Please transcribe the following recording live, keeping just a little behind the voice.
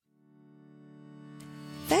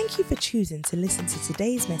Thank you for choosing to listen to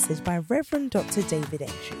today's message by Reverend Dr. David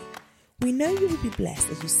Entry. We know you will be blessed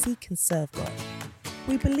as you seek and serve God.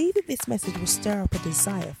 We believe that this message will stir up a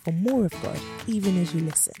desire for more of God even as you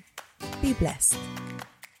listen. Be blessed.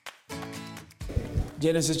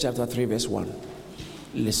 Genesis chapter 3 verse 1.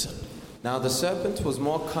 Listen. Now the serpent was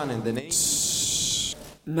more cunning than any...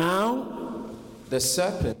 Now, The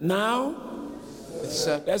serpent...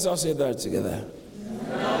 let's all say that together.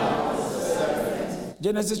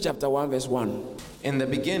 Genesis chapter 1 verse 1. In the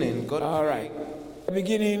beginning, God... All right. The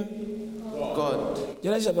beginning, God.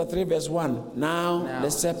 Genesis chapter 3 verse 1. Now the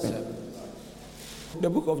serpent. The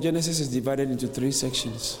book of Genesis is divided into 3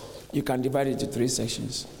 sections. You can divide it into 3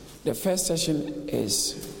 sections. The first section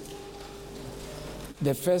is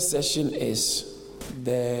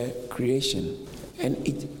the creation, and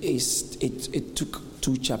it took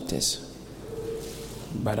 2 chapters,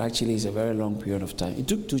 but actually it's a very long period of time. It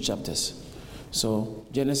took 2 chapters. So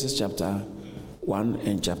Genesis chapter 1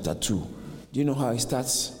 and chapter 2. Do you know how it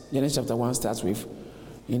starts? Genesis chapter 1 starts with,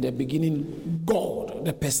 in the beginning, God.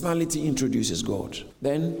 The personality introduces God.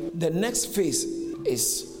 Then the next phase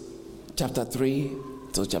is chapter 3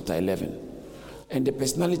 to chapter 11. And the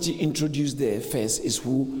personality introduced there first is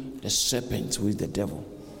who? The serpent, who is the devil.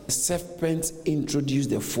 The serpent introduced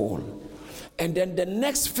the fall. And then the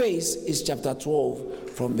next phase is chapter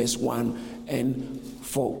 12 from verse 1. And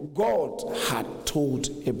for God had told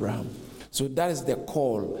Abraham. So that is the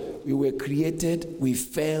call. We were created, we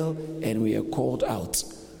fell, and we are called out.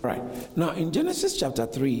 Right. Now in Genesis chapter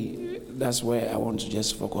 3, that's where I want to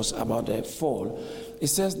just focus about the fall. It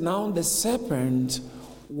says, now the serpent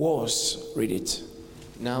was, read it.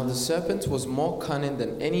 Now the serpent was more cunning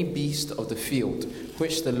than any beast of the field,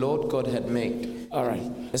 which the Lord God had made. All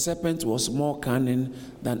right. The serpent was more cunning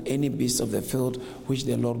than any beast of the field, which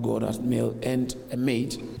the Lord God had made.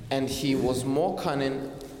 And he was more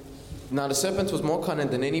cunning. Now the serpent was more cunning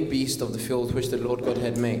than any beast of the field, which the Lord God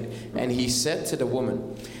had made. And he said to the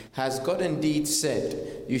woman, has God indeed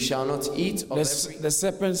said, you shall not eat of every... The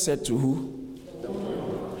serpent said to who?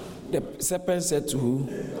 The serpent said to who?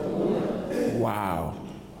 Wow.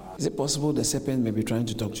 Is it possible the serpent may be trying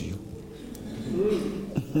to talk to you?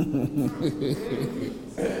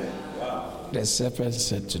 The serpent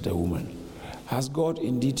said to the woman, has God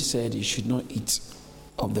indeed said you should not eat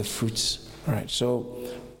of the fruits? All right, so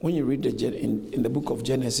when you read in the book of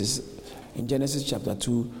Genesis, in Genesis chapter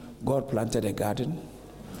 2, God planted a garden,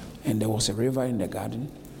 and there was a river in the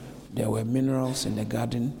garden. There were minerals in the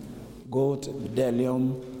garden, gold,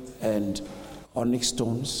 bdellium, and onyx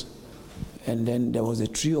stones. And then there was a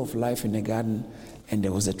tree of life in the garden, and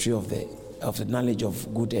there was a tree of the knowledge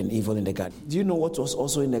of good and evil in the garden. Do you know what was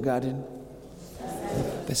also in the garden?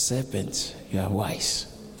 The serpent. You are wise.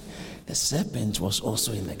 The serpent was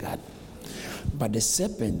also in the garden. But the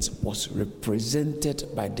serpent was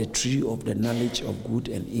represented by the tree of the knowledge of good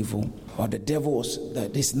and evil. Or the devil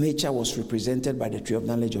his nature was represented by the tree of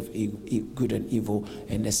knowledge of good and evil.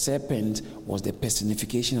 And the serpent was the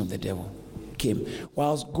personification of the devil. Came.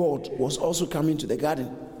 Whilst God was also coming to the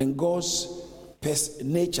garden. And God's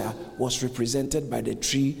nature was represented by the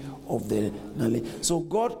tree of the knowledge. So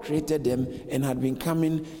God created them and had been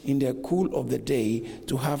coming in the cool of the day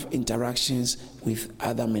to have interactions with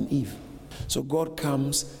Adam and Eve. So God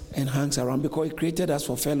comes and hangs around because he created us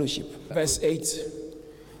for fellowship. Verse 8.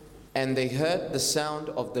 And they heard the sound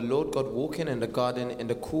of the Lord God walking in the garden in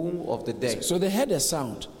the cool of the day. So they heard a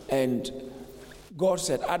sound, and God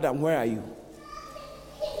said, Adam, where are you?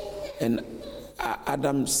 And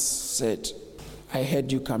Adam said, I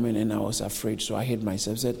heard you coming and I was afraid, so I hid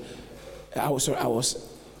myself. Said,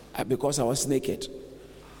 because I was naked.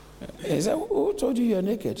 He said, who told you you're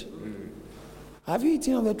naked? Have you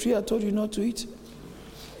eaten of the tree I told you not to eat?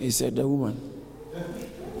 He said, the woman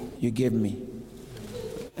you gave me.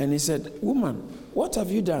 And he said, woman, what have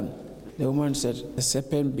you done? The woman said, the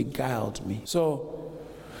serpent beguiled me. So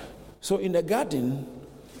in the garden,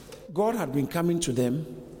 God had been coming to them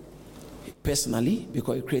personally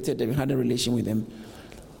because he created them, he had a relation with them.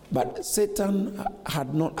 But Satan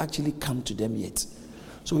had not actually come to them yet.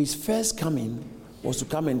 So his first coming was to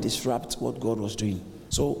come and disrupt what God was doing.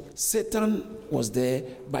 So Satan was there,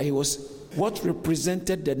 but he was what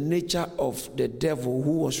represented the nature of the devil,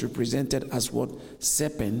 who was represented as what?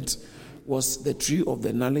 Serpent, was the tree of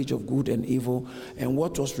the knowledge of good and evil. And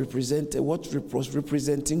what was representing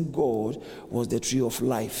God was the tree of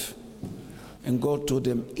life. And God told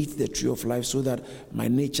them, eat the tree of life so that my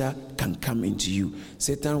nature can come into you.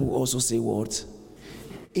 Satan will also say what?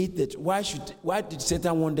 Eat that. Why did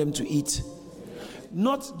Satan want them to eat?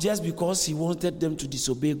 Not just because he wanted them to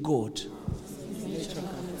disobey God.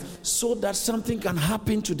 so that something can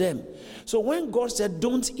happen to them. So when God said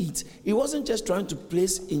don't eat, he wasn't just trying to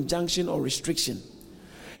place injunction or restriction.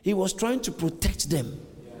 He was trying to protect them.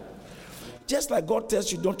 Just like God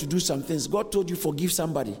tells you not to do some things, God told you forgive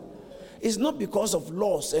somebody. It's not because of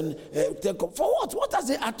laws and for what? What does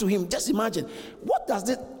it add to him? Just imagine. What does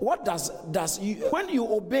when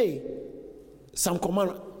you obey some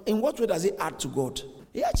command, in what way does it add to God?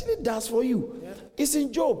 He actually does for you. Yeah. It's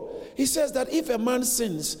in Job. He says that if a man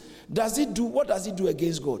sins, what does he do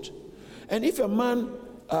against God? And if a man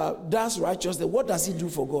does righteousness, what does he do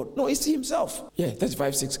for God? No, it's himself. Yeah,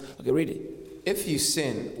 35:6. Okay, read it. If you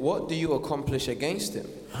sin, what do you accomplish against him?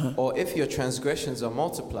 Or if your transgressions are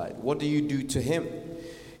multiplied, what do you do to him?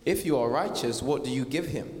 If you are righteous, what do you give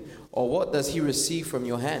him? Or what does he receive from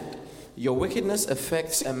your hand? Your wickedness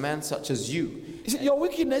affects a man such as you. Your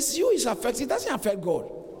wickedness, you is affected. It doesn't affect God.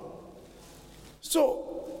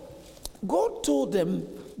 So, God told them,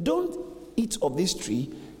 don't eat of this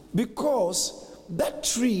tree, because that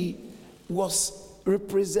tree was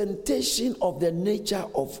representation of the nature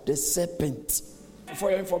of the serpent. For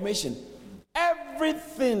your information,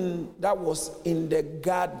 everything that was in the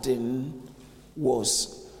garden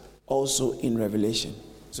was also in Revelation.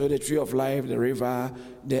 So the tree of life, the river,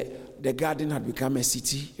 the garden had become a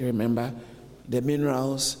city, you remember? The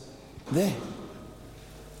minerals, there.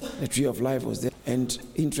 The tree of life was there. And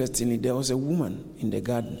interestingly, there was a woman in the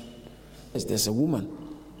garden. Yes, there's a woman.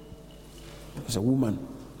 There's a woman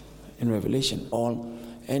in Revelation.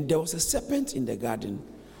 And there was a serpent in the garden.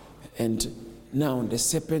 And now the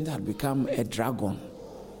serpent had become a dragon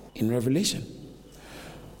in Revelation.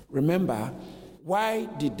 Remember, why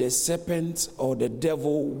did the serpent or the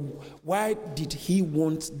devil, why did he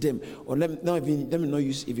want them? Or let me not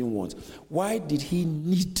use even want. Why did he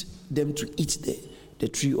need them to eat the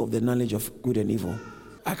tree of the knowledge of good and evil?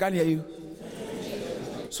 I can't hear you.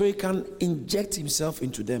 So he can inject himself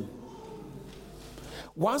into them.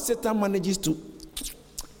 Once Satan manages to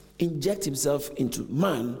inject himself into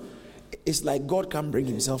man, it's like God can bring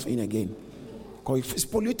himself in again. Because it's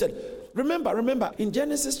polluted. Remember, in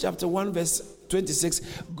Genesis chapter 1 verse 26,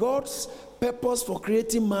 God's purpose for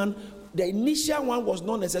creating man, the initial one was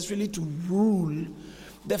not necessarily to rule.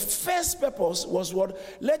 The first purpose was what?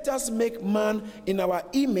 Let us make man in our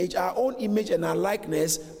image, our own image and our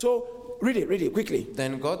likeness. So, read it quickly.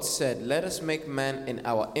 Then God said, let us make man in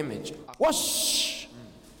our image. Wash.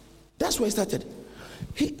 That's where it started.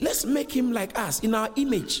 Let's make him like us, in our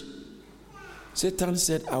image. Satan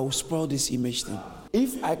said, I will spoil this image thing.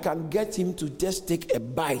 If I can get him to just take a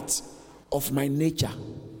bite of my nature,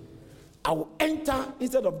 I will enter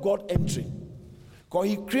instead of God entering. Because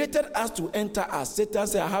he created us to enter us. Satan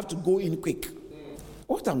said, I have to go in quick.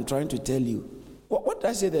 What I'm trying to tell you, what did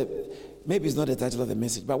I say that? Maybe it's not the title of the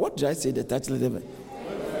message, but what did I say the title of the message?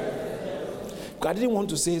 I didn't want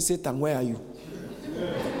to say, Satan, where are you?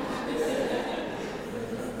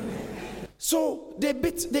 So they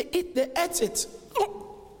ate it.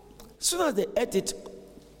 As soon as they ate it,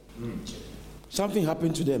 something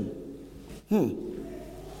happened to them.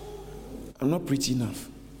 I'm not pretty enough.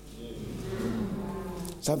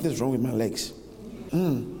 Something's wrong with my legs.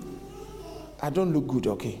 I don't look good,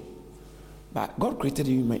 okay. But God created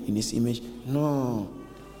you in his image. No,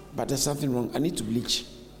 but there's something wrong. I need to bleach.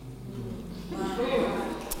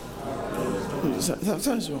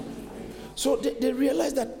 Something's wrong. So they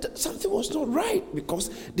realized that something was not right because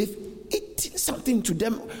they've eaten something to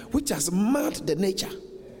them which has marred the nature.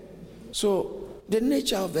 So the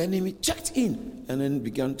nature of the enemy checked in and then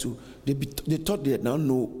began to, they thought they now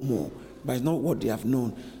know more, but it's not what they have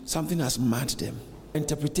known. Something has marred them.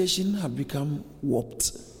 Interpretation had become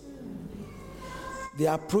warped.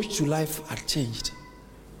 Their approach to life had changed.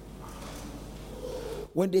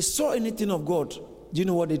 When they saw anything of God, do you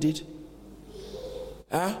know what they did?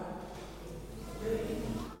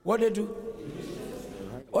 What they do?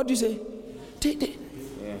 What do you say? You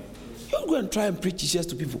don't go and try and preach Jesus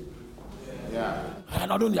to people. I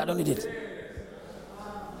don't need it.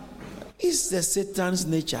 It's the Satan's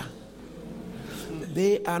nature.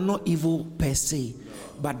 They are not evil per se,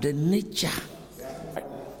 but the nature.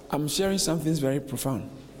 I'm sharing something very profound.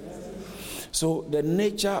 So the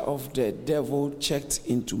nature of the devil checked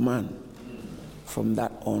into man from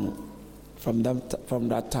that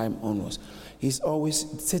time onwards.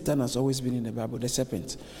 Satan has always been in the Bible, the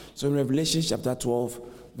serpent. So in Revelation chapter 12,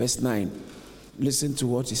 verse 9, listen to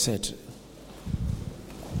what he said.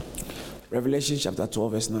 Revelation chapter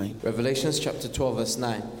 12, verse 9. Revelation chapter 12, verse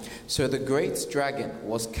 9. So the great dragon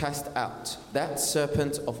was cast out, that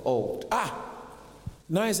serpent of old.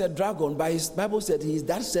 Now he's a dragon, but his Bible said he is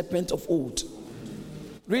that serpent of old.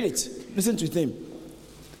 Read it. Listen to him.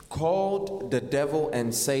 called the devil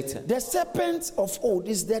and Satan. The serpent of old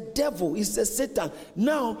is the devil, is the Satan.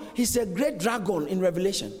 Now he's a great dragon in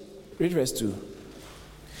Revelation. Read verse 2.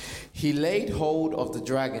 He laid hold of the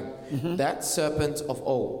dragon, that serpent of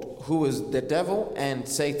old, who was the devil and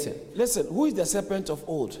Satan. Listen, who is the serpent of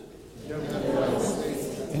old?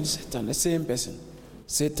 And Satan, the same person.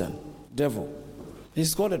 Satan, devil.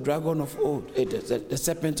 He's called the dragon of old, the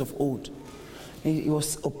serpent of old. He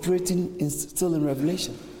was operating still in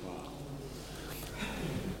Revelation.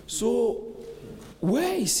 So,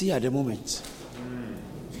 where is he at the moment?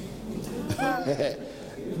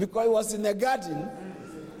 Because he was in the garden.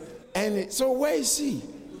 And so where is he?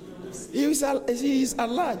 He is at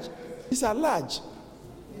large. He's at large.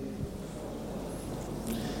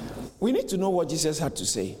 We need to know what Jesus had to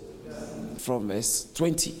say. From verse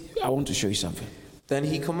 20, I want to show you something. Then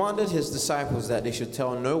he commanded his disciples that they should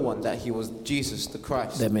tell no one that he was Jesus the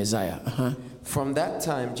Christ. The Messiah. From that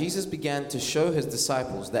time, Jesus began to show his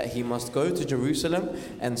disciples that he must go to Jerusalem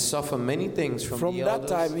and suffer many things from the elders. From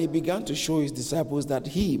that time, he began to show his disciples that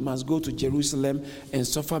he must go to Jerusalem and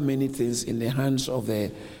suffer many things in the hands of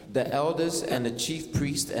the elders and the chief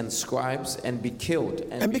priests and scribes, and be killed.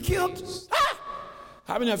 And be killed? Ah!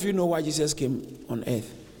 How many of you know why Jesus came on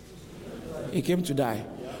earth? He came to die.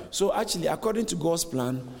 So actually, according to God's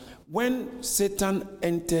plan, when Satan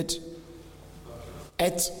entered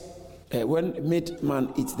when made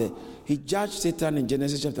man eat he judged Satan in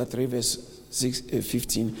Genesis chapter 3 verse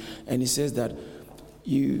 15, and he says that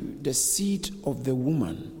the seed of the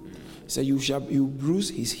woman, so you bruise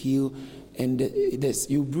his heel, and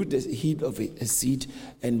you bruise the heel of a seed,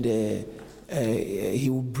 and he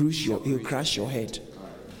will crush your head.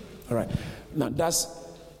 All right. Now that's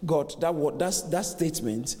God. That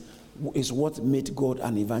statement is what made God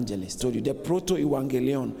an evangelist. Told you the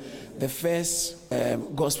proto-evangelion, the first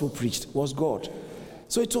gospel preached was God.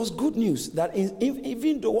 So it was good news that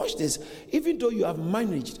even though, watch this, even though you have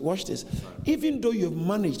managed, watch this, even though you have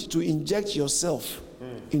managed to inject yourself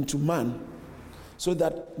into man so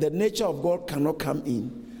that the nature of God cannot come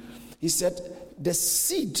in, he said the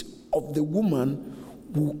seed of the woman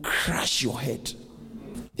will crush your head.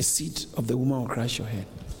 The seed of the woman will crush your head.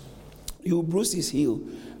 You will bruise his heel,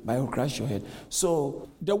 but he will crush your head. So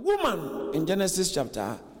the woman in Genesis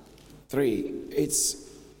chapter 3, it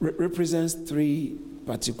represents three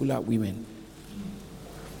particular women.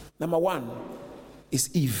 Number 1 is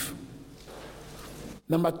Eve.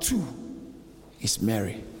 Number 2 is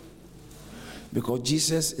Mary. Because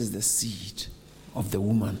Jesus is the seed of the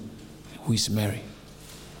woman who is Mary.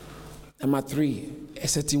 Number 3, a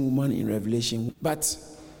certain woman in Revelation. But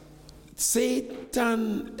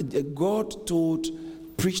Satan, God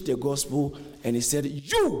preached the gospel, and he said,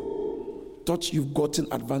 you thought you've gotten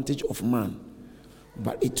advantage of man,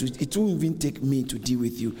 but it won't even take me to deal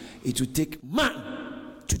with you. It will take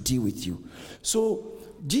man to deal with you. So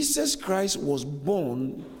Jesus Christ was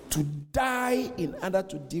born to die in order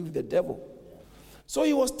to deal with the devil. So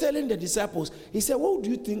he was telling the disciples, he said, what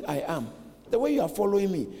do you think I am? The way you are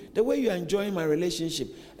following me, the way you are enjoying my relationship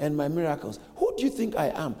and my miracles, who do you think I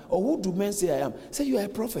am? Or who do men say I am? Say you are a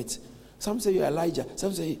prophet. Some say you are Elijah.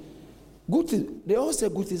 Some say good things. They all say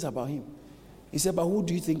good things about him. He said, but who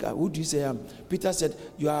do you think? Who do you say I am? Peter said,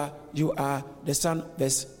 you are the son,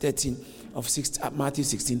 verse 13 of Matthew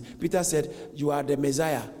 16. Peter said, you are the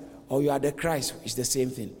Messiah, or you are the Christ. It's the same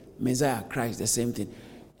thing. Messiah, Christ, the same thing.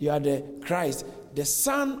 You are the Christ, the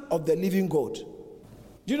Son of the living God. Do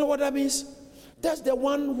you know what that means? That's the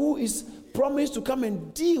one who is promised to come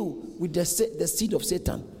and deal with the seed of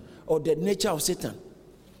Satan, or the nature of Satan.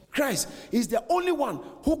 Christ is the only one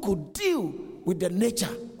who could deal with the nature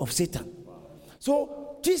of Satan.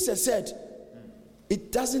 So Jesus said,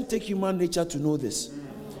 it doesn't take human nature to know this.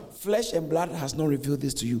 Flesh and blood has not revealed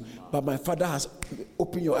this to you, but my Father has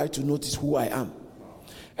opened your eye to notice who I am.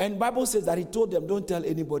 And Bible says that he told them, don't tell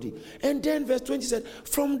anybody. And then verse 20 said,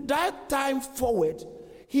 from that time forward,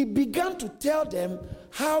 he began to tell them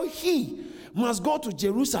how he must go to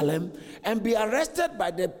Jerusalem and be arrested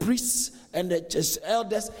by the priests and the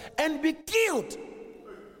elders and be killed.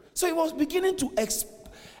 So he was beginning to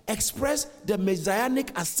express the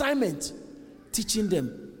messianic assignment, teaching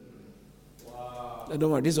them. Wow.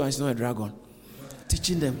 Don't worry, this one is not a dragon.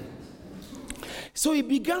 Teaching them. So he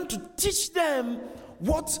began to teach them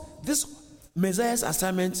what this Messiah's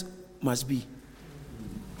assignment must be.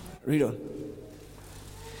 Read on.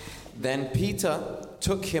 Then Peter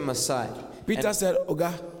took him aside. Peter said,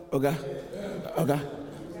 Oga,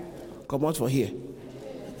 come out from here.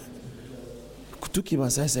 Took him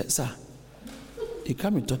aside and said, sir, you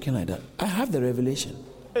can't be talking like that. I have the revelation.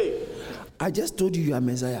 I just told you are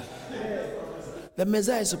Messiah. The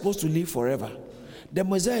Messiah is supposed to live forever. The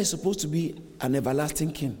Messiah is supposed to be an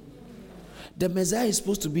everlasting king. The Messiah is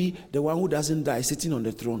supposed to be the one who doesn't die, sitting on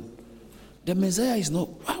the throne. The Messiah is not.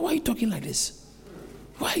 Why are you talking like this?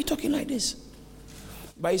 Why are you talking like this?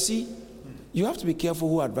 But you see, you have to be careful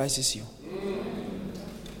who advises you.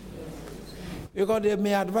 Because they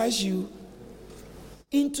may advise you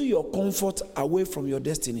into your comfort, away from your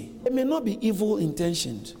destiny. They may not be evil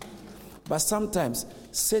intentioned, but sometimes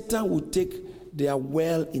Satan will take their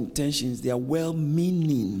well intentions, their well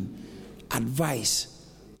meaning advice.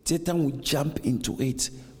 Satan will jump into it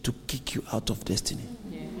to kick you out of destiny.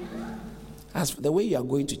 As for the way you are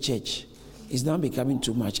going to church, it's now becoming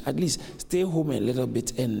too much. At least stay home a little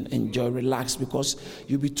bit and enjoy, relax, because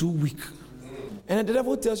you'll be too weak. And the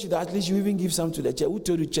devil tells you that at least you even give some to the church. Who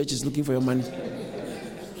told you church is looking for your money?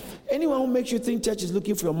 Anyone who makes you think church is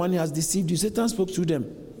looking for your money has deceived you. Satan spoke through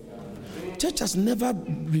them. Church has never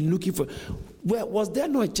been looking for. Well, was there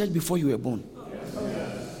no a church before you were born?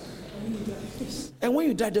 And when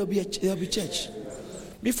you die, there'll be church.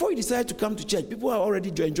 Before you decide to come to church, people are already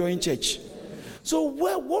enjoying church. So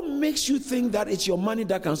what makes you think that it's your money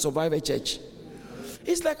that can survive a church?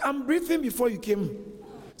 It's like I'm breathing before you came.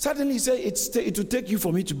 Suddenly you say it will take you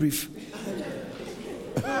for me to breathe.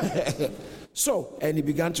 So, and he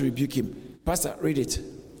began to rebuke him. Pastor, read it.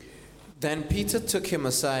 Then Peter took him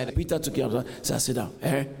aside. Peter took him aside. Said, sit down.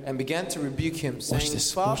 And began to rebuke him, saying,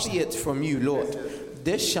 this. Far be it from you, Lord.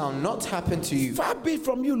 This shall not happen to you. Far be it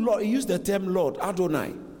from you, Lord. He used the term Lord,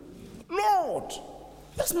 Adonai. Lord.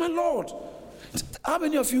 That's my Lord. How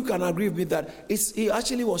many of you can agree with me that he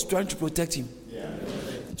actually was trying to protect him? Yeah.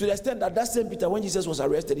 To the extent that same Peter, when Jesus was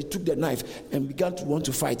arrested, he took the knife and began to want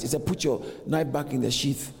to fight. He said, put your knife back in the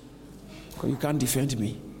sheath. Because you can't defend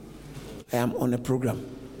me. I am on a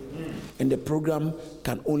program. And the program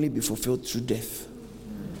can only be fulfilled through death.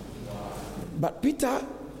 But Peter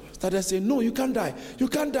started saying, no, you can't die. You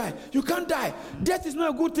can't die. You can't die. Death is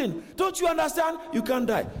not a good thing. Don't you understand? You can't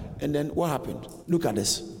die. And then what happened? Look at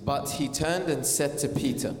this. But he turned and said to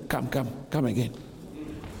Peter, Come again.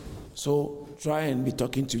 So try and be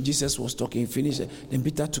talking to him. Jesus was talking, finished. Then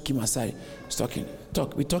Peter took him aside. He's talking.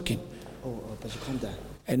 We're talking. Oh, but you can't die.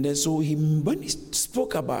 And then so when he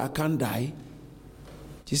spoke about I can't die,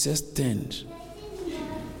 Jesus turned. And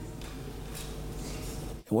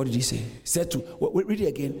what did he say? He said to, read it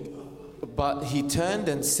again. But he turned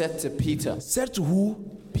and said to Peter. Said to who?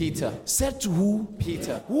 Peter. Said to who?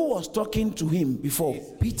 Peter. Who was talking to him before?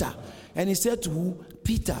 Peter. And he said to who?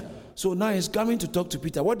 Peter. So now he's coming to talk to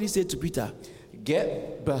Peter. What did he say to Peter?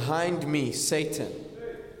 Get behind me, Satan.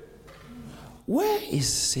 Where is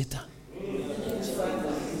Satan?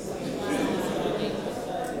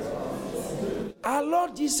 Our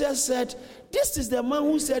Lord Jesus said, this is the man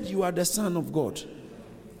who said you are the Son of God.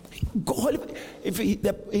 God, if he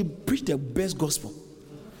preached the best gospel,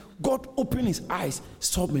 God opened his eyes,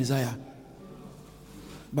 saw Messiah.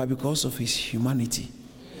 But because of his humanity,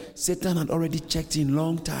 Satan had already checked in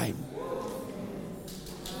long time.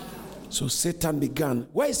 So Satan began.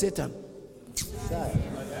 Where is Satan?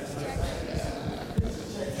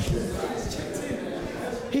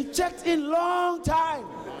 He checked in long time.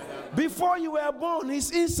 Before you were born,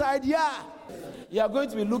 he's inside here. You are going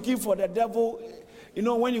to be looking for the devil. You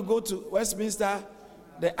know, when you go to Westminster,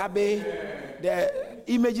 the Abbey, the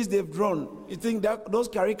images they've drawn, you think that those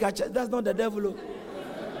caricatures, that's not the devil.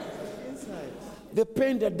 They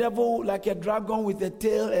paint the devil like a dragon with a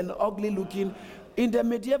tail and ugly looking. In the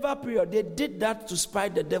medieval period, they did that to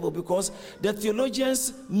spite the devil because the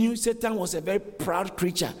theologians knew Satan was a very proud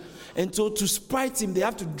creature. And so to spite him, they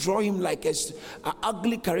have to draw him like an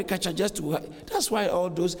ugly caricature just to... That's why all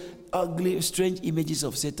those ugly, strange images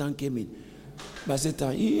of Satan came in. But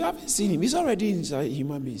Satan, you haven't seen him. He's already inside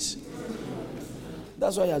human beings.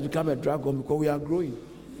 That's why he has become a dragon, because we are growing.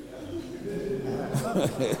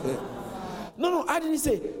 No, I didn't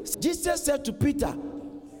say. Jesus said to Peter,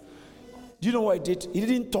 do you know what he did? He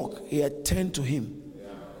didn't talk. He had turned to him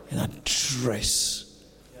and addressed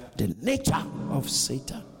the nature of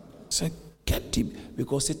Satan. So kept him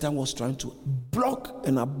because Satan was trying to block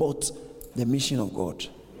and abort the mission of God.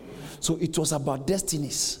 So it was about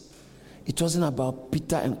destinies. It wasn't about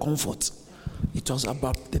Peter and comfort. It was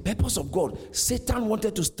about the purpose of God. Satan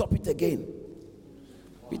wanted to stop it again.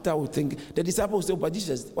 Peter would think, the disciples say, but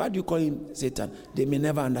Jesus, why do you call him Satan? They may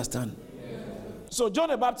never understand. So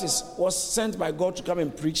John the Baptist was sent by God to come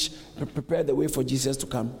and preach, to prepare the way for Jesus to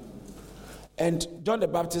come. And John the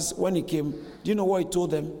Baptist, when he came, do you know what he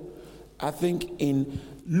told them? I think in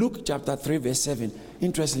Luke chapter 3 verse 7.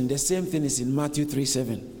 Interesting, the same thing is in Matthew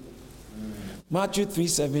 3:7. Matthew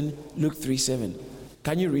 3:7, Luke 3:7.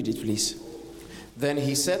 Can you read it, please? Then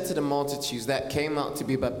he said to the multitudes that came out to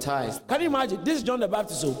be baptized. Can you imagine? This is John the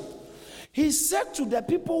Baptist. So he said to the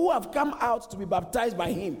people who have come out to be baptized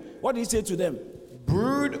by him, what did he say to them?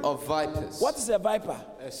 Brood of vipers. What is a viper?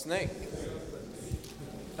 A snake.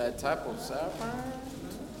 A type of serpent.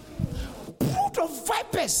 Brood of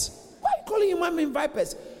vipers. Why are you calling human being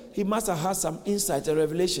vipers? He must have had some insight and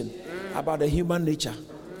revelation about the human nature.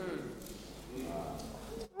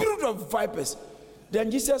 Brood of vipers. Then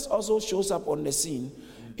Jesus also shows up on the scene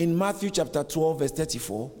in Matthew chapter 12, verse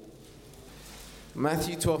 34.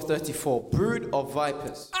 Matthew 12:34. Brood of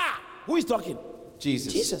vipers. Who is talking?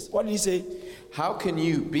 Jesus. Jesus. What did he say? How can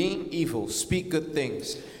you, being evil, speak good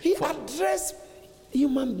things? He addressed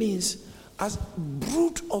human beings as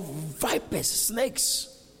brood of vipers, snakes.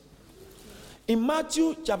 In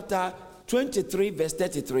Matthew chapter 23, verse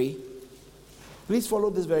 33, please follow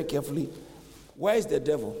this very carefully. Where is the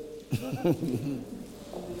devil?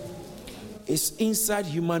 It's inside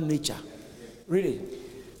human nature. Read it.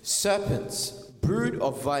 Serpents, brood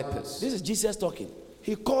of vipers. This is Jesus talking.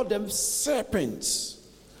 He called them serpents.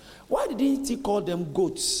 Why didn't he call them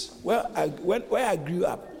goats? Where I grew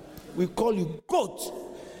up, we call you goat.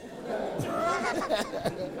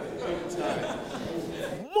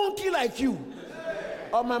 Monkey like you.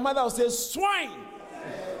 Or my mother would say swine.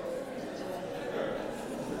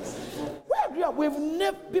 Where I grew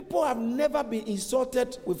up, people have never been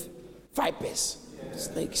insulted with vipers,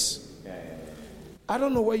 snakes. I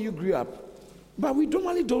don't know where you grew up, but we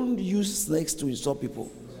normally don't use snakes to insult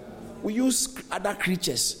people. We use other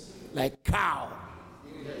creatures like cow,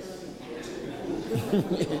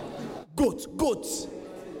 goats.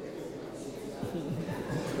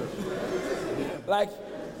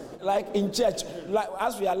 like in church, like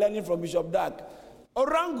as we are learning from Bishop Dag,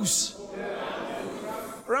 orangus.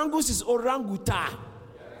 Orangus is orangutan,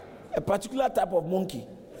 a particular type of monkey.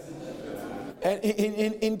 And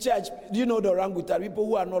in church, do you know the orangutan? People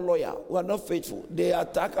who are not loyal, who are not faithful, they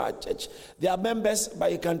attack our church. They are members,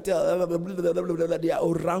 but you can tell they are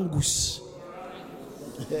orangus.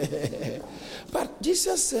 But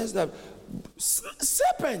Jesus says that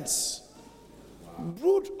serpents,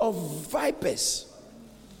 brood of vipers.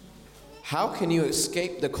 How can you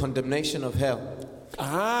escape the condemnation of hell?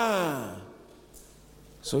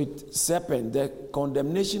 So serpent, the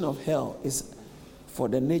condemnation of hell is for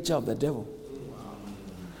the nature of the devil.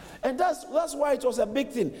 And that's why it was a big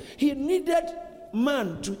thing. He needed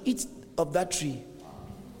man to eat of that tree,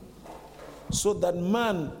 so that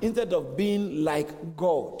man, instead of being like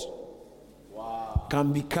God,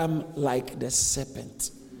 can become like the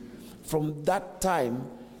serpent. From that time,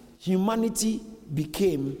 humanity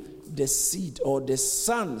became the seed or the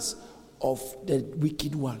sons of the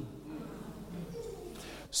wicked one.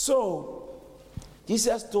 So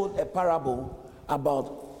Jesus told a parable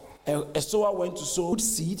about a sower went to sow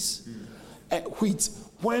seeds, wheat,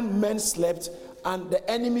 when men slept, and the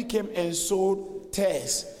enemy came and sowed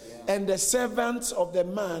tares. And the servants of the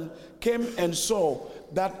man came and saw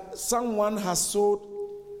that someone has sowed.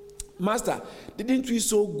 Master, didn't we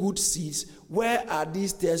sow good seeds? Where are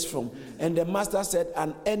these tares from? And the master said,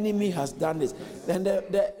 an enemy has done this. Then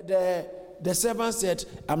the servant said,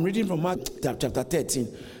 I'm reading from Mark chapter 13,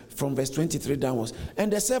 from verse 23 downwards.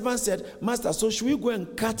 And the servant said, Master, so should we go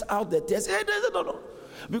and cut out the tares? No.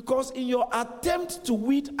 Because in your attempt to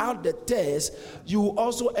weed out the tares, you will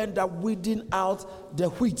also end up weeding out the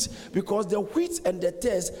wheat. Because the wheat and the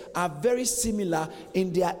tares are very similar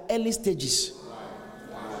in their early stages.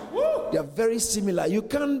 They are very similar. You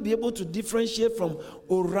can't be able to differentiate from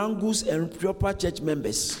orangus and proper church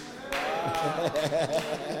members.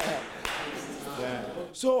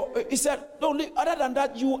 So he said, other than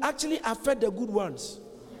that, you actually affect the good ones.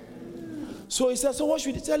 So he said, so what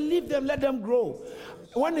should he say? Leave them, let them grow.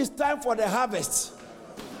 When it's time for the harvest,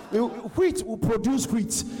 wheat will produce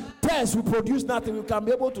wheat, tares will produce nothing. You can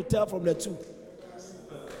be able to tell from the two.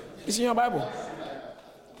 It's in your Bible.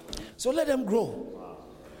 So let them grow.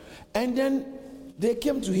 And then they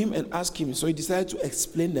came to him and asked him. So he decided to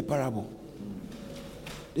explain the parable.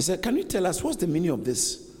 They said, can you tell us what's the meaning of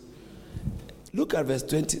this? Look at verse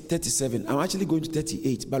 37. I'm actually going to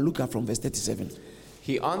 38, but look at from verse 37.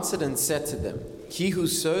 He answered and said to them, he who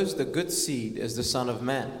sows the good seed is the Son of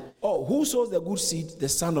Man. Oh, who sows the good seed? The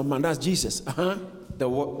Son of Man. That's Jesus.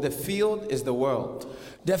 The field is the world.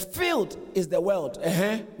 The field is the world.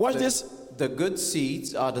 Watch this. The good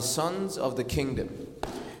seeds are the sons of the kingdom.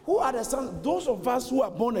 Who are the sons? Those of us who are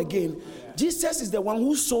born again. Jesus is the one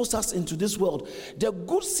who sows us into this world. The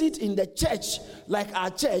good seed in the church, like our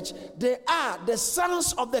church, they are the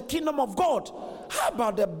sons of the kingdom of God. How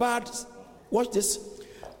about the bad? Watch this.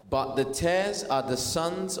 But the tares are the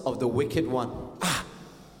sons of the wicked one.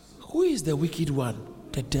 Who is the wicked one?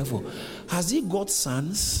 The devil. Has he got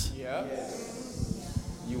sons? Yeah.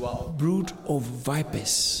 You are. Brood of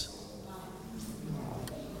vipers.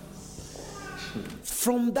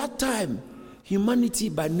 From that time, humanity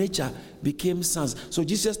by nature became sons. So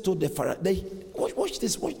Jesus told the Pharisees, watch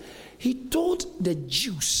this. He told the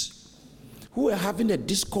Jews who were having a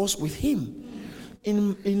discourse with him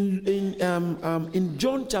in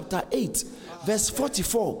John chapter 8, verse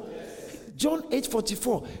 44. John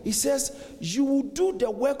 8:44. He says, "You will do the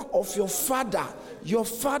work of your father. Your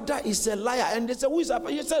father is a liar." And they said, "Who is our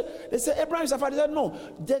father?" They said, "Abraham is our father." They said, "No,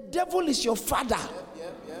 the devil is your father."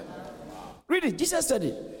 Read it. Jesus said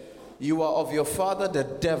it. You are of your father, the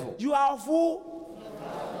devil. You are of who?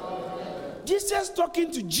 Jesus talking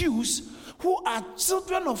to Jews who are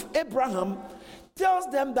children of Abraham, tells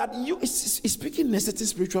them that you is speaking in a certain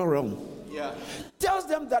spiritual realm. Yeah. Tells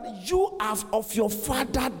them that you are of your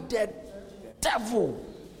father, the devil.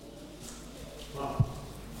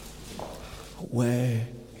 Where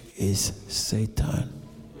is Satan?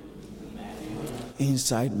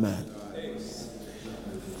 Inside man.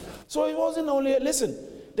 So it wasn't only, listen,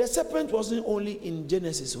 the serpent wasn't only in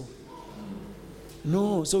Genesis. Oh.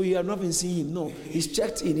 No, so you have not been seeing him. No, he's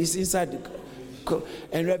checked in, he's inside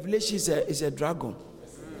and Revelation is a dragon.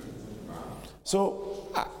 So,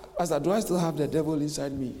 Pastor, do I still have the devil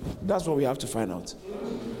inside me? That's what we have to find out.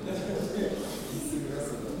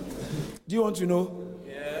 Do you want to know?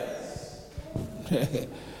 Yes.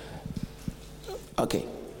 Okay.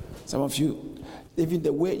 Some of you, even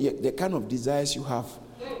the way, the kind of desires you have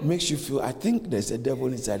makes you feel, I think there's a devil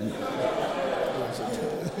inside me.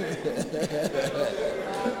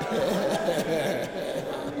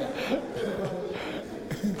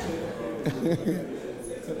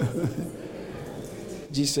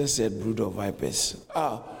 Jesus said, "Brood of vipers."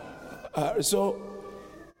 So,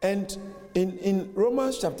 and in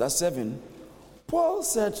Romans chapter 7, Paul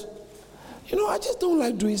said, I just don't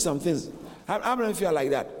like doing some things. How many of you are like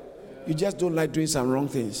that? You just don't like doing some wrong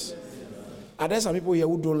things. Are there some people here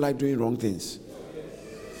who don't like doing wrong things?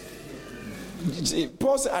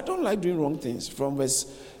 Paul said, "I don't like doing wrong things," from verse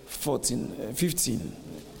 15.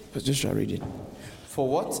 Joshua, read it. For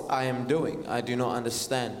what I am doing, I do not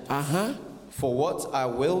understand. For what I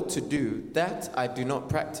will to do, that I do not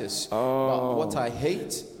practice. But what I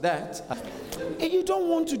hate, that And you don't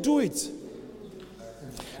want to do it.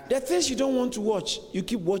 The things you don't want to watch, you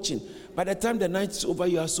keep watching. By the time the night is over,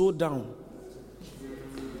 you are so down.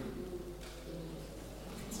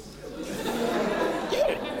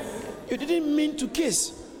 You didn't mean to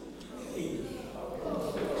kiss.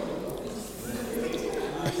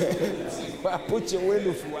 I put your way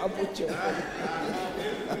off. I put your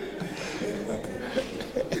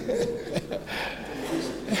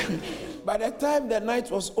By the time the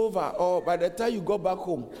night was over, or by the time you go back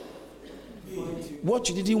home, what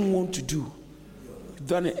you didn't want to do,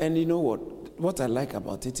 done it. And you know what I like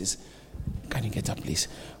about it is, can you get up, please?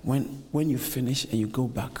 When you finish and you go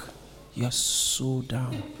back, you are so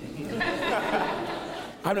down.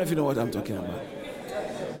 I don't know if you know what I'm talking about.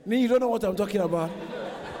 You don't know what I'm talking about?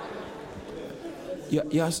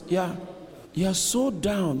 You are so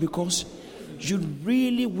down because you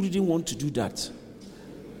really didn't want to do that.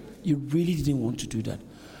 You really didn't want to do that.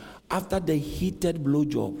 After the heated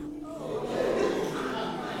blowjob.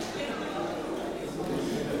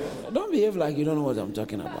 Don't behave like you don't know what I'm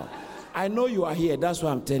talking about. I know you are here, that's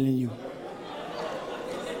why I'm telling you.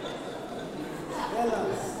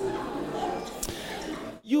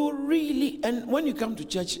 You really, and when you come to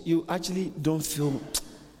church, you actually don't feel,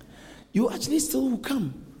 you actually still will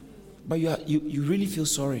come, but you really feel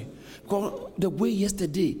sorry. Because the way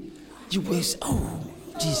yesterday, you were, oh,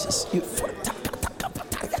 Jesus,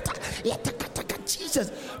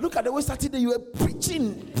 Jesus, look at the way Saturday you were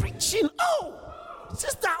preaching. Oh,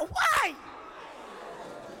 sister, why?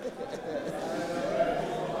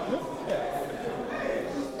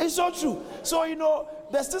 It's so true. So,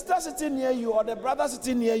 the sister sitting near you or the brother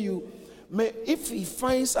sitting near you, if he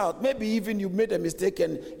finds out, maybe even you made a mistake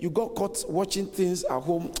and you got caught watching things at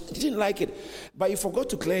home, you didn't like it, but you forgot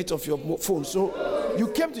to clear it off your phone. So you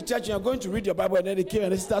came to church and you're going to read your Bible, and then they came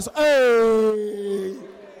and the sister said, "Hey!"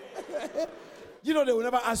 They will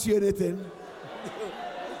never ask you anything.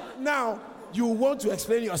 Now, you want to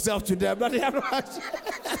explain yourself to them, but they have not asked you.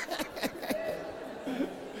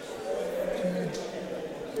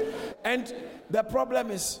 And the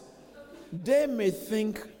problem is, they may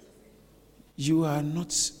think you are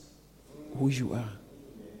not who you are,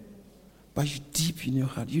 but you deep in your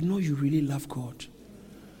heart, you really love God.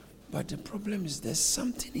 But the problem is, there's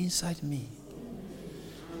something inside me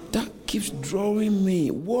keeps drawing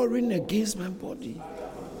me, warring against my body.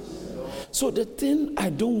 So the thing I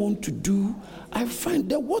don't want to do, I find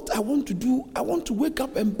that what I want to do, I want to wake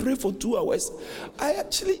up and pray for 2 hours. I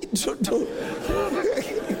actually don't know.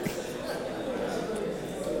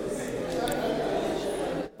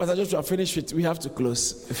 But I just want to finish it. We have to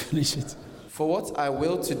close. Finish it. For what I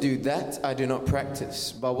will to do, that I do not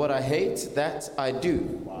practice, but what I hate, that I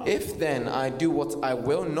do. If then I do what I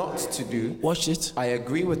will not to do, watch it. I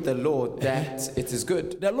agree with the Lord that it is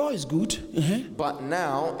good. The law is good. But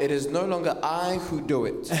now it is no longer I who do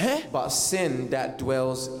it, but sin that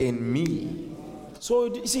dwells in me.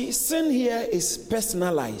 So you see, sin here is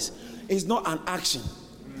personalized. It's not an action.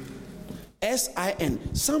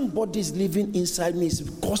 S-I-N. Somebody is living inside me is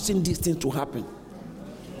causing this thing to happen.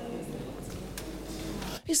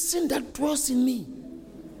 It's sin that dwells in me.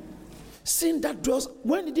 Sin that dwells.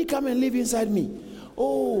 When did he come and live inside me?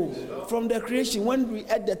 Oh, from the creation. When we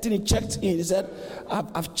had the thing, he checked in. He said,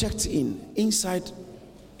 I've checked in. Inside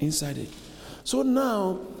it. So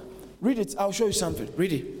now, read it. I'll show you something.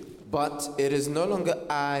 Read it. But it is no longer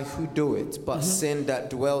I who do it, but sin that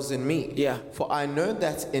dwells in me. Yeah. For I know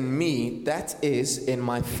that in me, that is in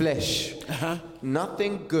my flesh,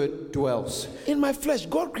 nothing good dwells. In my flesh.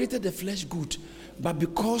 God created the flesh good. But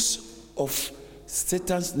because of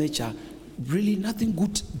Satan's nature, really nothing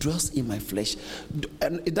good dwells in my flesh.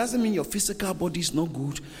 And it doesn't mean your physical body is not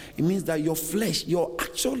good. It means that your flesh, your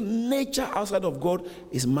actual nature outside of God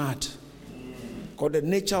is mad. Because the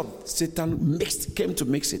nature of Satan came to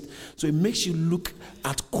mix it. So it makes you look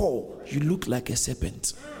at core, you look like a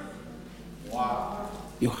serpent. Wow.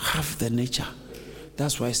 You have the nature.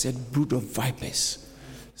 That's why I said brood of vipers,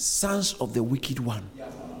 sons of the wicked one.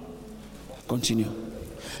 Continue.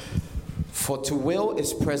 For to will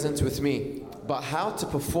is present with me, but how to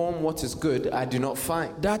perform what is good I do not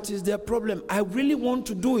find. That is the problem. I really want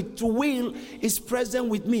to do it. To will is present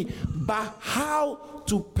with me, but how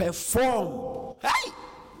to perform? Hey!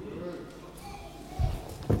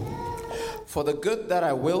 For the good that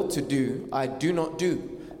I will to do, I do not do,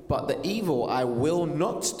 but the evil I will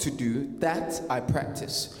not to do, that I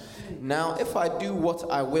practice. Now, if I do what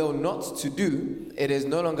I will not to do, it is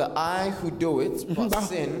no longer I who do it, but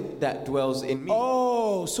sin that dwells in me.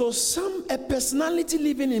 Oh, so a personality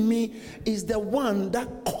living in me is the one that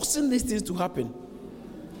causing these things to happen.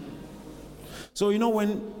 So you know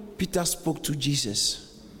when Peter spoke to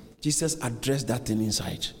Jesus, Jesus addressed that thing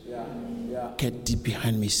inside. Yeah. Get deep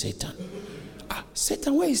behind me, Satan.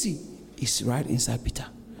 Satan, where is he? He's right inside Peter.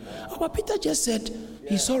 Oh, but Peter just said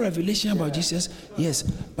he saw revelation about Jesus. Yes,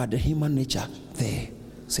 but the human nature there,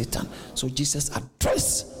 Satan. So Jesus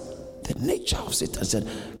addressed the nature of Satan. Said,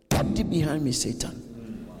 "Get thee behind me,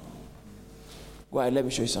 Satan." Go ahead, let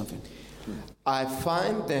me show you something. I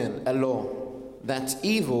find then a law that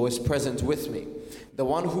evil is present with me, the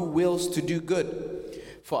one who wills to do good.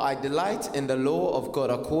 For I delight in the law of God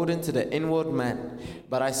according to the inward man.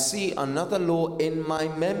 But I see another law in my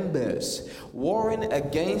members, warring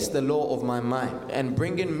against the law of my mind, and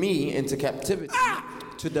bringing me into captivity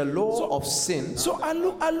to the law of sin. So I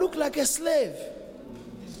look like a slave.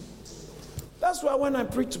 That's why when I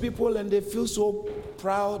preach to people and they feel so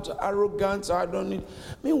proud, arrogant, I don't need.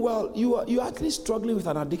 Meanwhile, you're actually struggling with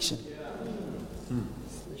an addiction.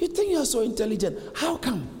 You think you're so intelligent. How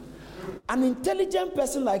come? An intelligent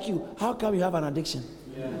person like you, how come you have an addiction?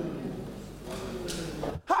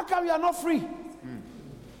 How come you are not free?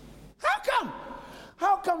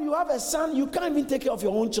 How come you have a son, you can't even take care of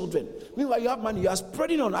your own children? Meanwhile, you have money, you are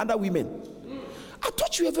spreading on other women. I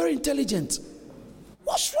thought you were very intelligent.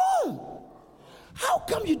 What's wrong? How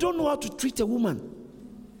come you don't know how to treat a woman?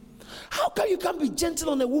 How come you can't be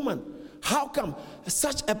gentle on a woman? How come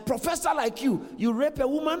such a professor like you rape a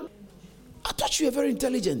woman? I thought you were very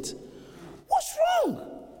intelligent. What's wrong?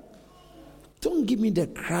 Don't give me the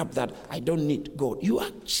crap that I don't need God. You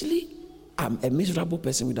actually are a miserable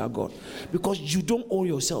person without God because you don't own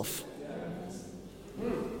yourself.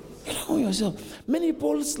 You don't own yourself. Many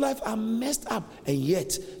people's life are messed up, and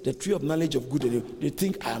yet the tree of knowledge of good and evil, they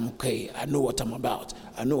think I am okay. I know what I'm about.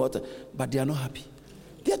 But they are not happy.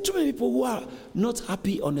 There are too many people who are not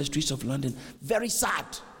happy on the streets of London. Very sad.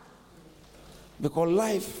 Because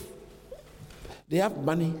life, they have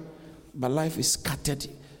money, but life is scattered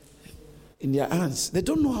in their hands. They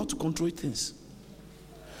don't know how to control things.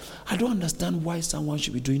 I don't understand why someone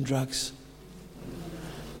should be doing drugs,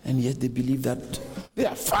 and yet they believe that they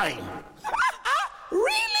are fine.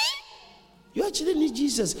 Really? You actually need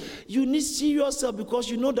Jesus. You need to see yourself because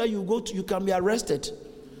you know that you can be arrested.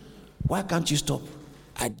 Why can't you stop?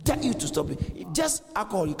 I dare you to stop it. Just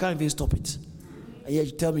alcohol, you can't even stop it. And yet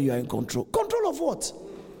you tell me you are in control. Control of what?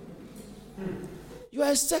 You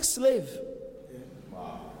are a sex slave.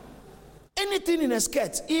 Anything in a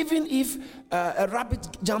skirt, even if a rabbit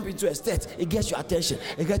jump into a skirt, it gets your attention.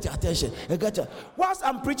 It gets your attention. It gets your... Whilst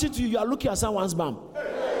I'm preaching to you, you are looking at someone's bum.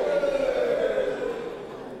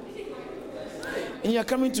 And you are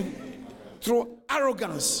coming to throw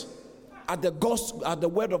arrogance at the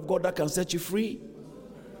word of God that can set you free.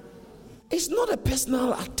 It's not a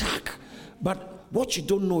personal attack, but what you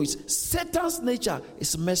don't know is Satan's nature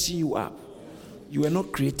is messing you up. You were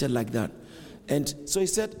not created like that. And so he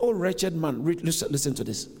said, oh, wretched man, listen to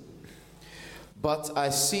this. But I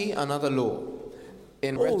see another law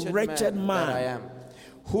in wretched man that I am.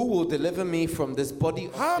 Who will deliver me from this body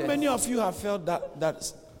of How death? many of you have felt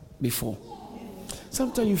that before?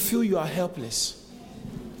 Sometimes you feel you are helpless.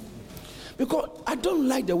 Because I don't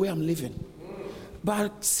like the way I'm living. But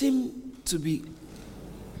I seem to be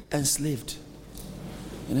enslaved.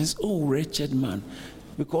 And it's, oh, wretched man.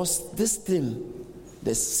 Because this thing,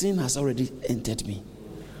 the sin has already entered me.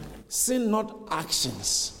 Sin, not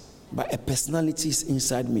actions, but a personality is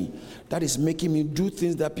inside me that is making me do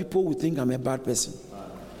things that people will think I'm a bad person.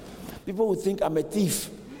 People will think I'm a thief.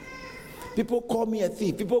 People call me a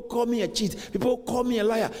thief. People call me a cheat. People call me a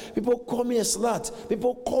liar. People call me a slut.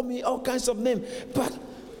 People call me all kinds of names. But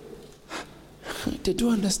they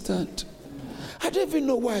don't understand. I don't even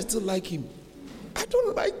know why I still like him. I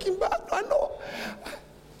don't like him, but I know.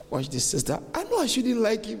 Watch this, sister. I know I shouldn't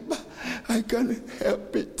like him, but I can't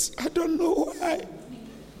help it. I don't know why.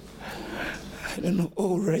 I don't know.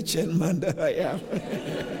 Oh, wretched man that I am.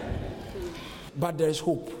 But there is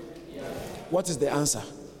hope. What is the answer?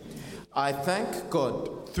 I thank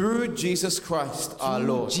God through Jesus Christ our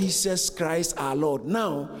Lord. Jesus Christ our Lord.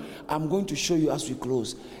 Now, I'm going to show you as we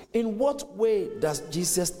close. In what way does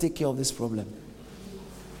Jesus take care of this problem?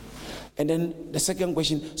 And then the second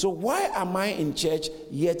question, so why am I in church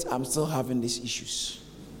yet I'm still having these issues?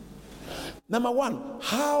 Number one,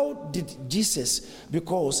 how did Jesus,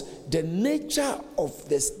 because the nature of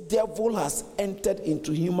this devil has entered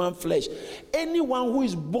into human flesh. Anyone who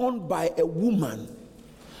is born by a woman,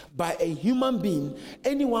 by a human being,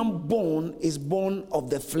 anyone born is born of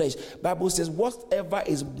the flesh. Bible says whatever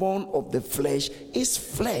is born of the flesh is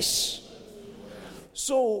flesh.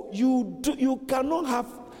 So you cannot have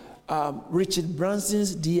Richard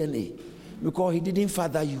Branson's DNA because he didn't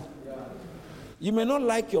father you. You may not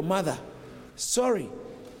like your mother. Sorry,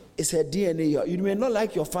 it's her DNA. You may not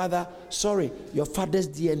like your father. Sorry, your father's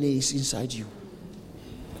DNA is inside you.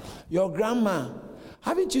 Your grandma.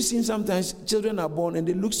 Haven't you seen sometimes children are born and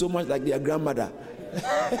they look so much like their grandmother?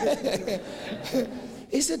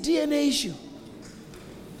 It's a DNA issue.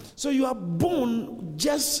 So you are born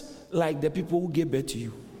just like the people who gave birth to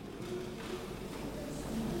you.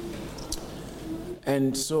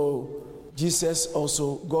 And so Jesus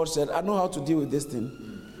also, God said, I know how to deal with this thing.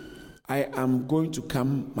 I am going to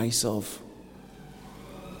come myself.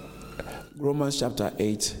 Romans chapter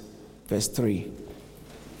 8, verse 3.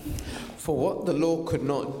 For what the law could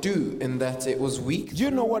not do in that it was weak. Do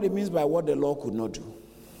you know what it means by what the law could not do?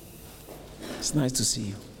 It's nice to see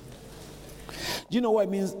you. Do you know what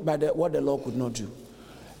it means by what the law could not do?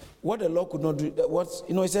 What the law could not do,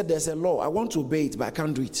 he said there's a law. I want to obey it, but I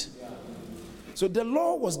can't do it. So the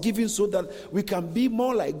law was given so that we can be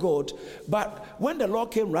more like God. But when the law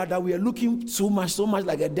came, rather, we are looking so much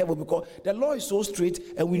like a devil because the law is so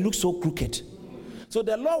straight and we look so crooked. So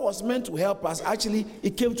the law was meant to help us. Actually,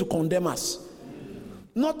 it came to condemn us.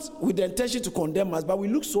 Not with the intention to condemn us, but we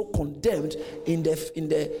look so condemned in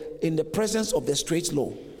the presence of the straight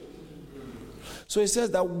law. So it says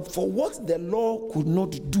that for what the law could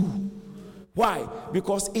not do. Why?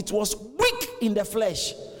 Because it was weak in the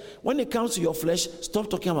flesh. When it comes to your flesh, stop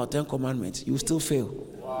talking about 10 commandments. You will still fail.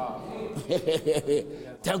 Wow.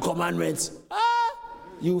 10 commandments.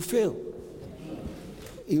 You will fail.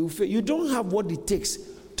 You will fail. You don't have what it takes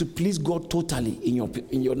to please God totally in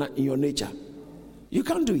your nature. You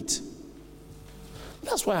can't do it.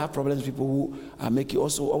 That's why I have problems with people who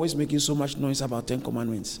are always making so much noise about 10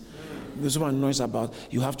 commandments. There's so much noise about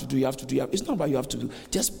you have to do. It's not about you have to do.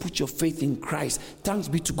 Just put your faith in Christ. Thanks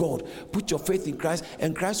be to God. Put your faith in Christ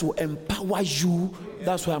and Christ will empower you.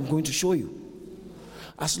 That's what I'm going to show you.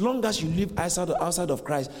 As long as you live outside of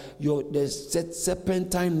Christ, the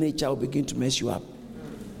serpentine nature will begin to mess you up.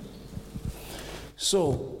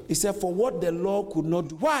 So, he said, for what the law could not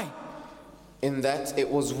do. Why? In that it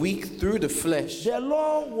was weak through the flesh. The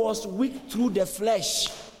law was weak through the flesh.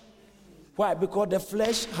 Why? Because the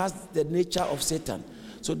flesh has the nature of Satan.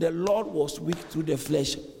 So the Lord was weak through the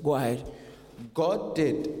flesh. Go ahead. God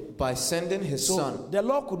did by sending his son. The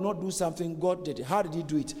Lord could not do something, God did it. How did he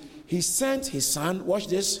do it? He sent his son, watch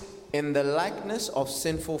this, In the likeness of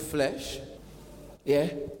sinful flesh, Yeah.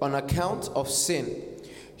 on account of sin,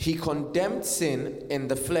 he condemned sin in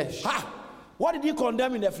the flesh. Ha! What did he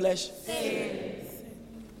condemn in the flesh? Sin.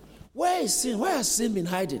 Where is sin? Where has sin been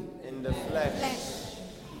hiding? In the flesh.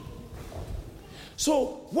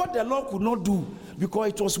 So, what the Lord could not do because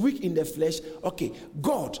it was weak in the flesh, okay,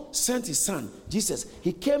 God sent his son, Jesus.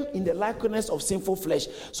 He came in the likeness of sinful flesh.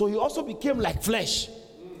 So, he also became like flesh.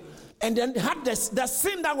 And then had the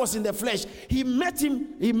sin that was in the flesh. He met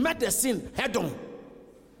the sin head on.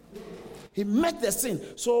 He met the sin.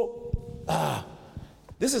 So,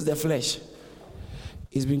 this is the flesh.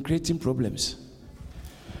 It's been creating problems.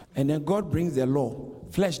 And then God brings the law.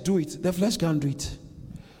 Flesh, do it. The flesh can't do it.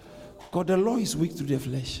 God, the law is weak to the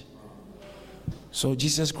flesh. So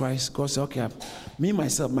Jesus Christ, God said, okay, me,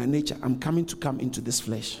 myself, my nature, I'm coming to come into this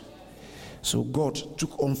flesh. So God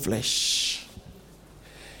took on flesh.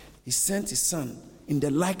 He sent his son in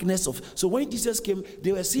the likeness of... So when Jesus came,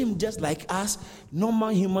 they were seeing him just like us, normal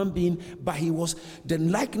human being, but he was the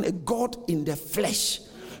likeness, God in the flesh.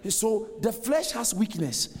 So the flesh has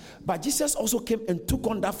weakness, but Jesus also came and took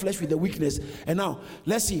on that flesh with the weakness. And now,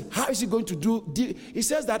 let's see, how is he going to do? He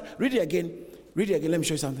says that, read it again, let me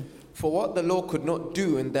show you something. For what the law could not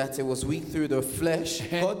do in that it was weak through the flesh,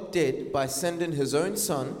 God did by sending his own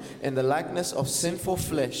son in the likeness of sinful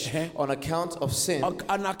flesh on account of sin.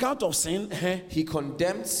 On account of sin, he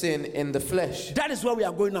condemned sin in the flesh. That is where we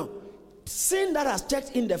are going now. Sin that has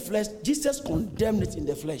checked in the flesh, Jesus condemned it in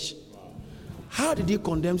the flesh. How did he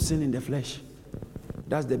condemn sin in the flesh?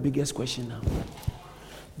 That's the biggest question now.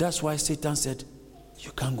 That's why Satan said,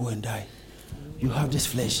 you can't go and die. You have this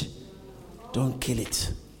flesh. Don't kill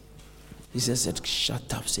it. Jesus said,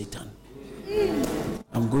 shut up, Satan.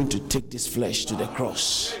 I'm going to take this flesh to the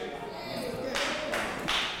cross.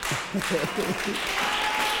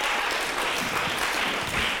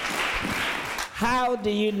 How do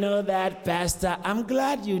you know that, Pastor? I'm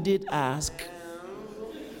glad you did ask.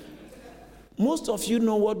 Most of you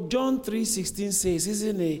know what John 3:16 says,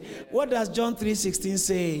 isn't it? What does John 3:16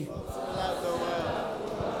 say?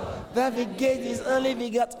 That he gave his only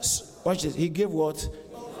begotten. Watch this. He gave what?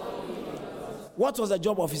 What was the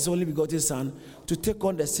job of his only begotten son? To take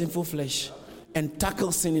on the sinful flesh and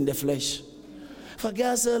tackle sin in the flesh. For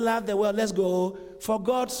God so loved the world. Let's go. For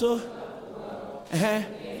God so.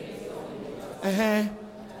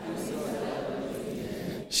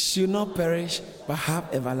 Should not perish, but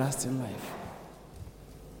have everlasting life.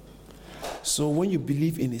 So when you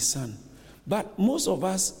believe in his son, but most of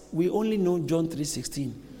us, we only know John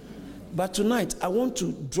 3:16. But tonight, I want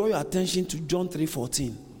to draw your attention to John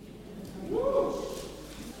 3:14.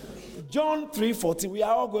 John 3:14. We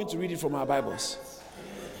are all going to read it from our Bibles.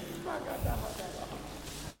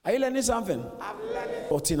 Are you learning something?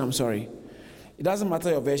 14, I'm sorry. It doesn't matter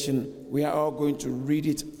your version. We are all going to read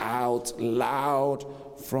it out loud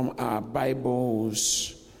from our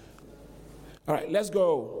Bibles. All right, let's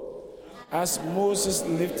go. As Moses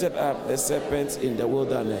lifted up the serpent in the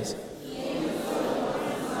wilderness.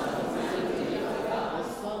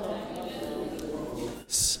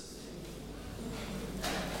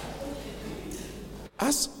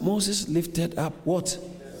 As Moses lifted up what?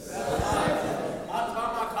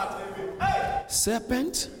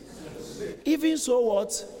 Serpent? Even so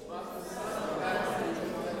what?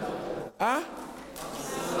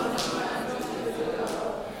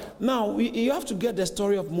 Now, you have to get the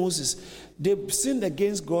story of Moses. They sinned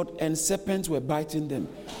against God and serpents were biting them.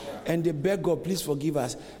 And they begged God, please forgive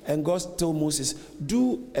us. And God told Moses,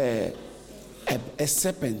 do a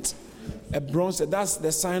serpent, a bronze. That's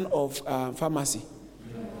the sign of pharmacy.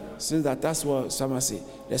 Since that's what pharmacy,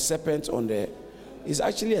 the serpent on the, is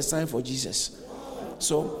actually a sign for Jesus.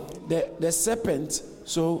 So the serpent,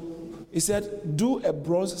 so he said, do a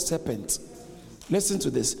bronze serpent. Listen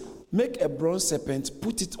to this. Make a bronze serpent,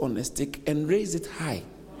 put it on a stick, and raise it high.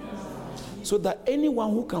 So that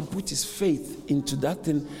anyone who can put his faith into that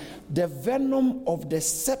thing, the venom of the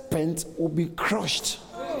serpent will be crushed.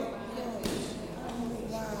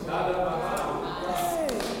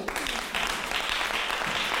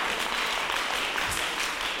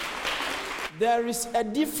 There is a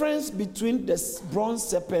difference between the bronze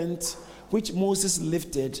serpent which Moses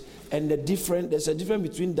lifted and there's a difference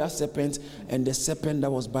between that serpent and the serpent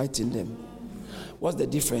that was biting them. What's the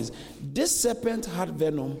difference? This serpent had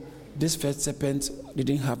venom. This first serpent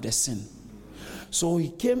didn't have the sin. So he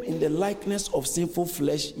came in the likeness of sinful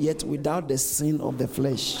flesh, yet without the sin of the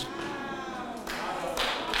flesh.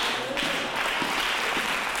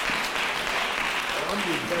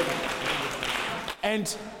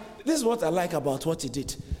 And this is what I like about what he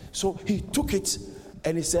did. So he took it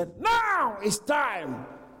and he said, now it's time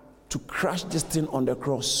to crush this thing on the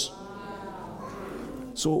cross.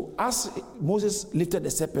 So as Moses lifted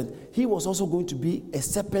the serpent, he was also going to be a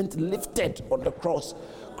serpent lifted on the cross,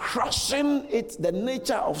 crushing it, the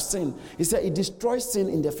nature of sin. He said it destroys sin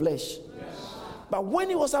in the flesh. But when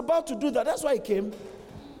he was about to do that, that's why he came.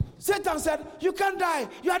 Satan said, you can't die.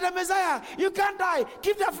 You are the Messiah. You can't die.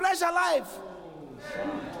 Keep the flesh alive.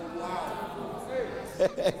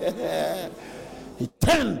 He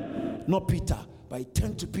turned, not Peter, but he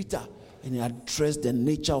turned to Peter and he addressed the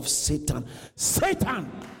nature of Satan.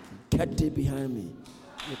 Satan, get thee behind me.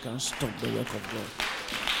 You can't stop the work of God.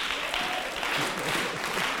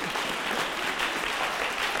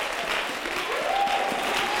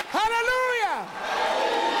 Hallelujah!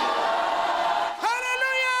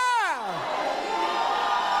 Hallelujah!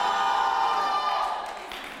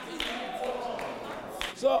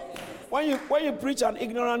 So when you preach an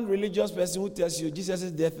ignorant religious person who tells you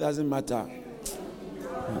Jesus' death doesn't matter,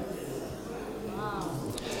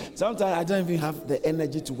 sometimes I don't even have the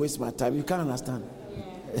energy to waste my time. You can't understand.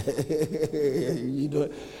 you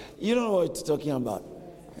don't know what you're talking about.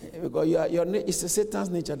 Because it's the Satan's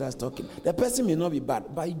nature that's talking. The person may not be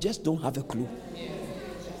bad, but you just don't have a clue.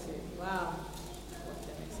 Wow.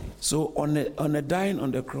 So on the dying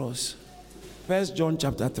on the cross, 1 John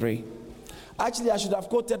chapter 3. Actually, I should have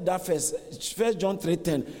quoted that first. 1 John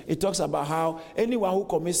 3:10. It talks about how anyone who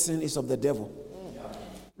commits sin is of the devil.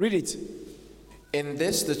 Read it. In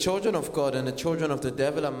this, the children of God and the children of the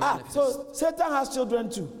devil are manifest. So Satan has children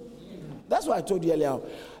too. That's what I told you earlier.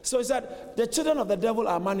 So he said, the children of the devil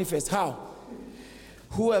are manifest. How?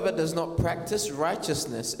 Whoever does not practice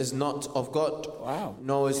righteousness is not of God. Wow.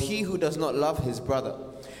 Nor is he who does not love his brother.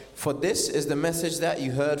 For this is the message that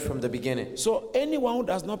you heard from the beginning. So anyone who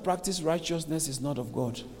does not practice righteousness is not of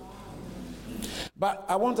God. But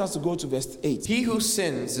I want us to go to verse 8. He who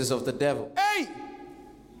sins is of the devil. Hey!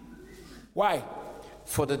 Why?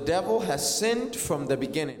 For the devil has sinned from the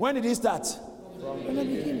beginning. When did he start? From the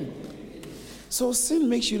beginning. So sin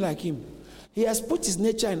makes you like him. He has put his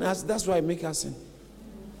nature in us. That's why he makes us sin.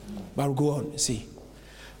 But go on, see.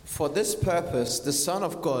 For this purpose, the Son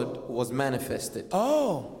of God was manifested.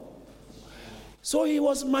 Oh. So he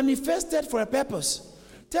was manifested for a purpose.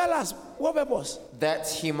 Tell us, what purpose? That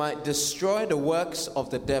he might destroy the works of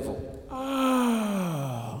the devil.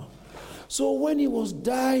 Ah. So when he was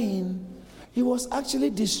dying, he was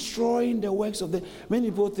actually destroying the works of the... Many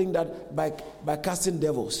people think that by casting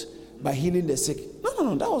devils, by healing the sick.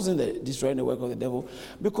 No, that wasn't destroying the work of the devil.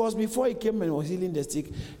 Because before he came and was healing the sick,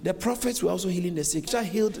 the prophets were also healing the sick. Elisha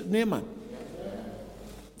healed Naaman.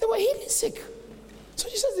 They were healing sick. So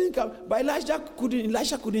Jesus didn't come. But Elisha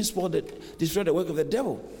couldn't destroy the work of the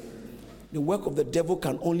devil. The work of the devil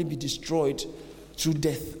can only be destroyed through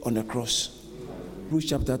death on the cross. Hebrews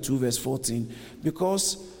chapter 2 verse 14.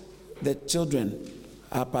 Because the children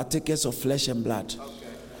are partakers of flesh and blood. Okay.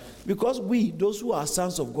 Because we, those who are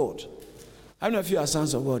sons of God, how many of you are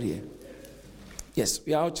sons of God here? Yes,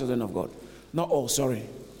 we are all children of God. Not all, sorry.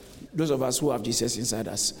 Those of us who have Jesus inside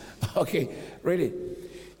us. Okay, ready?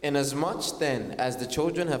 Inasmuch then as the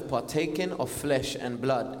children have partaken of flesh and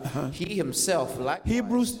blood, he himself likewise.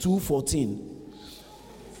 Hebrews 2:14.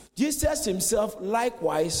 Jesus himself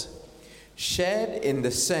likewise shared in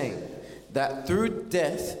the same, that through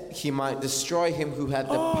death he might destroy him who had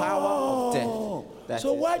the power of death.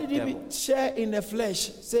 So why did he share in the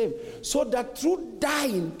flesh? Same. So that through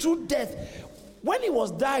dying, through death, when he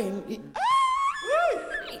was dying,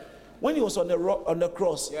 when he was on the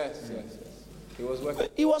cross. Yes. He was working.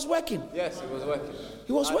 He was working. Yes, he was working.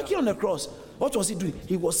 He was working on the cross. What was he doing?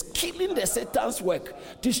 He was killing the Satan's work,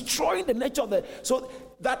 destroying the nature of the... So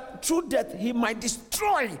that through death he might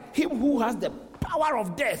destroy him who has the power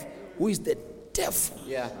of death, who is the devil.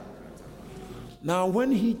 Yeah. Now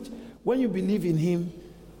when you believe in him,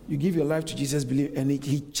 you give your life to Jesus, believe, and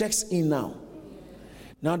he checks in now.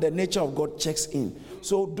 Now the nature of God checks in.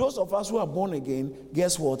 So those of us who are born again,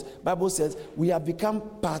 guess what? Bible says we have become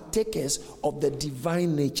partakers of the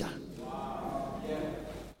divine nature.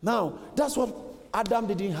 Now that's what Adam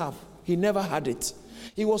didn't have. He never had it.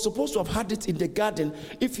 He was supposed to have had it in the garden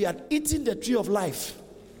if he had eaten the tree of life.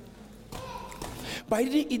 But he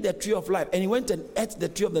didn't eat the tree of life, and he went and ate the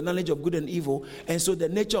tree of the knowledge of good and evil, and so the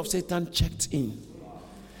nature of Satan checked in.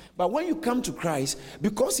 But when you come to Christ,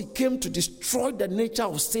 because he came to destroy the nature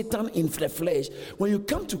of Satan in the flesh, when you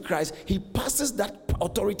come to Christ, he passes that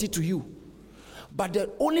authority to you. But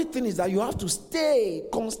the only thing is that you have to stay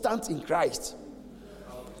constant in Christ.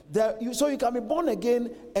 So you can be born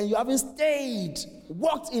again and you haven't stayed,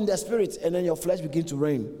 walked in the spirit, and then your flesh begins to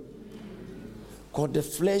reign. Because the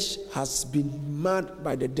flesh has been mad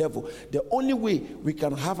by the devil. The only way we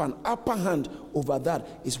can have an upper hand over that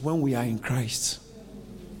is when we are in Christ.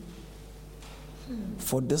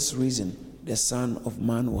 For this reason, the Son of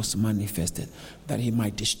Man was manifested, that he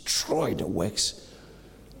might destroy the works.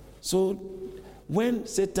 So when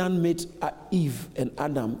Satan made Eve and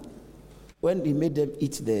Adam, when he made them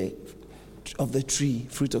eat fruit of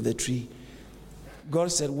the tree,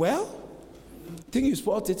 God said, well, think you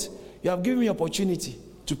spot it? You have given me opportunity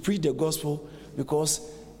to preach the gospel because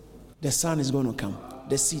the son is going to come,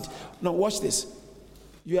 the seed. Now watch this.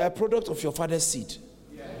 You are a product of your father's seed.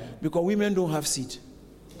 Because women don't have seed.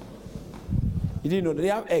 You didn't know that? They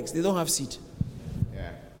have eggs, they don't have seed.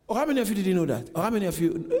 Or how many of you didn't know that? Or how many of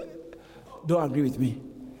you don't agree with me?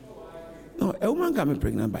 No, a woman can be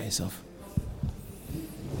pregnant by herself.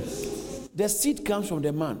 The seed comes from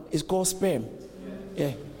the man. It's called sperm.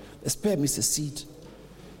 Yeah. The sperm is the seed.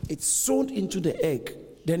 It's sown into the egg.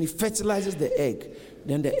 Then it fertilizes the egg.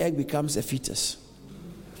 Then the egg becomes a fetus.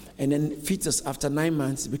 And then fetus, after 9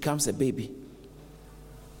 months, becomes a baby.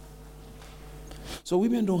 So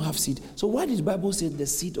women don't have seed. So why did the Bible say the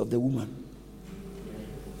seed of the woman?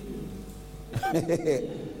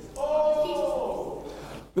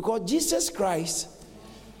 Because Jesus Christ,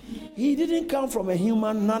 he didn't come from a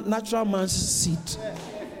human, natural man's seed.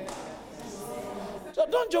 So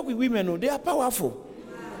don't joke with women, no, they are powerful.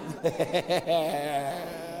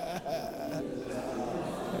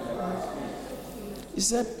 He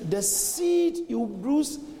said, the seed, you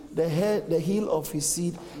bruise the heel of his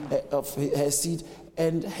seed, of her seed,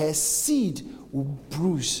 and her seed will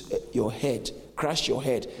bruise your head, crush your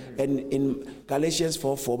head. And in Galatians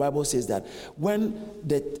 4:4, Bible says that when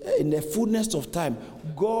in the fullness of time,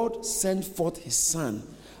 God sent forth his son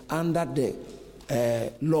under the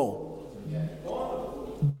law,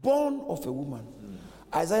 born of a woman.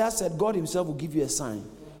 Isaiah said, God himself will give you a sign.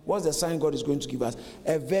 What's the sign God is going to give us?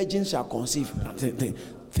 A virgin shall conceive.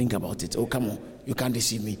 Think about it. Oh, come on. You can't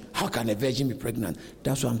deceive me. How can a virgin be pregnant?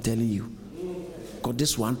 That's what I'm telling you. Because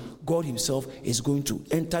this one, God himself is going to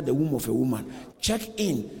enter the womb of a woman, check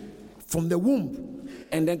in from the womb,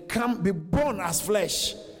 and then be born as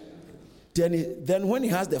flesh. Then when he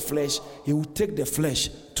has the flesh, he will take the flesh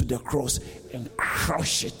to the cross and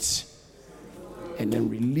crush it. And then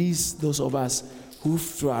release those of us who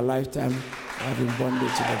through our lifetime have been bonded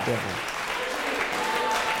to the devil.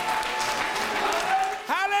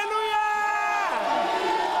 Hallelujah!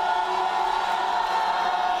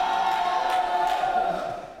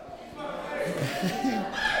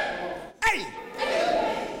 Hey!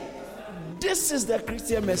 This is the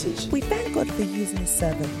Christian message. We thank God for using his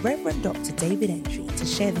servant, Reverend Dr. David Entry, to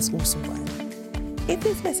share this awesome word. If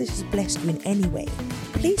this message has blessed you in any way,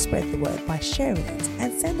 please spread the word by sharing it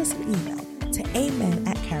and send us an email to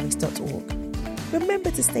amen@caris.org.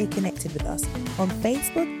 Remember to stay connected with us on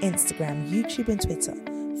Facebook, Instagram, YouTube and Twitter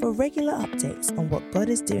for regular updates on what God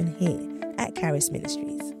is doing here at Caris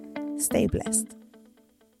Ministries. Stay blessed.